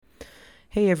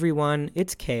Hey everyone,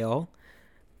 it's Kale,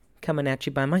 coming at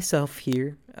you by myself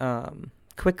here.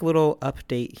 Quick little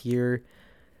update here.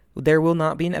 There will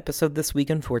not be an episode this week,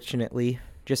 unfortunately,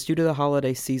 just due to the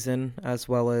holiday season, as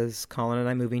well as Colin and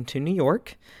I moving to New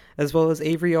York, as well as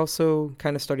Avery also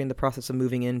kind of starting the process of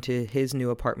moving into his new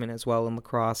apartment as well in La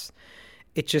Crosse.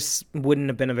 It just wouldn't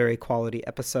have been a very quality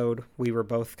episode. We were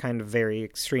both kind of very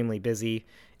extremely busy,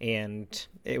 and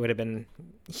it would have been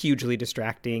hugely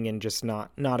distracting and just not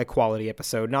a quality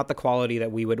episode, not the quality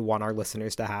that we would want our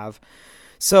listeners to have.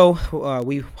 So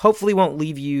we hopefully won't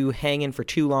leave you hanging for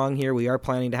too long here. We are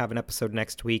planning to have an episode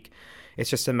next week. It's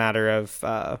just a matter of,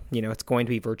 it's going to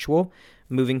be virtual.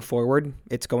 Moving forward,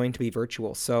 it's going to be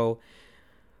virtual. So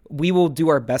we will do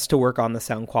our best to work on the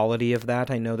sound quality of that.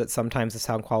 I know that sometimes the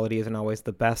sound quality isn't always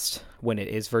the best when it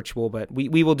is virtual, but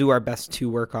we will do our best to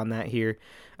work on that here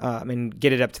and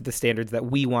get it up to the standards that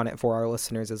we want it for our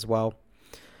listeners as well.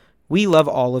 We love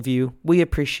all of you. We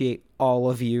appreciate all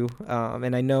of you.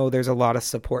 And I know there's a lot of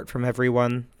support from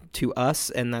everyone to us,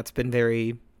 and that's been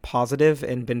very positive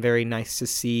and been very nice to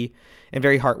see and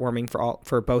very heartwarming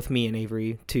for both me and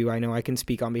Avery too. I know I can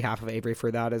speak on behalf of Avery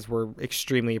for that, as we're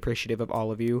extremely appreciative of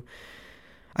all of you.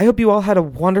 I hope you all had a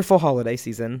wonderful holiday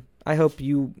season. I hope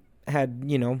you had,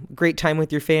 great time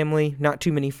with your family, not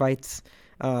too many fights.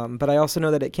 But I also know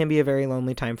that it can be a very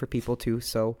lonely time for people too.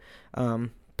 So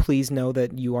please know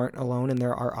that you aren't alone and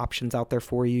there are options out there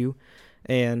for you.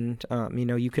 And,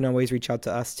 you can always reach out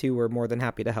to us too. We're more than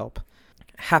happy to help.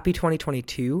 Happy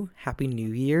 2022. Happy New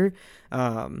Year.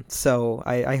 So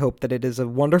I hope that it is a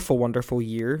wonderful, wonderful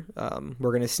year.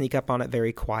 We're going to sneak up on it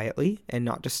very quietly and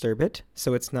not disturb it.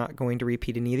 So it's not going to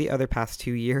repeat any of the other past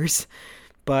 2 years.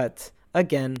 But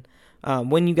again,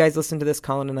 when you guys listen to this,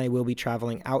 Colin and I will be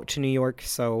traveling out to New York,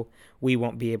 so we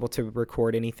won't be able to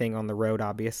record anything on the road,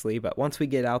 obviously. But once we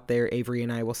get out there, Avery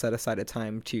and I will set aside a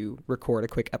time to record a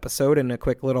quick episode and a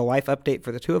quick little life update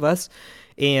for the two of us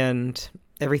and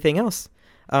everything else.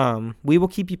 We will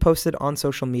keep you posted on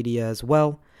social media as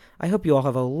well. I hope you all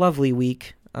have a lovely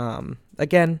week.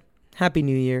 Again, Happy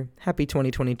New Year, Happy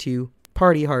 2022,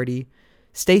 party hardy,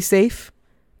 stay safe,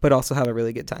 but also have a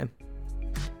really good time.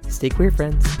 Stay queer,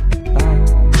 friends.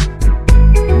 Bye.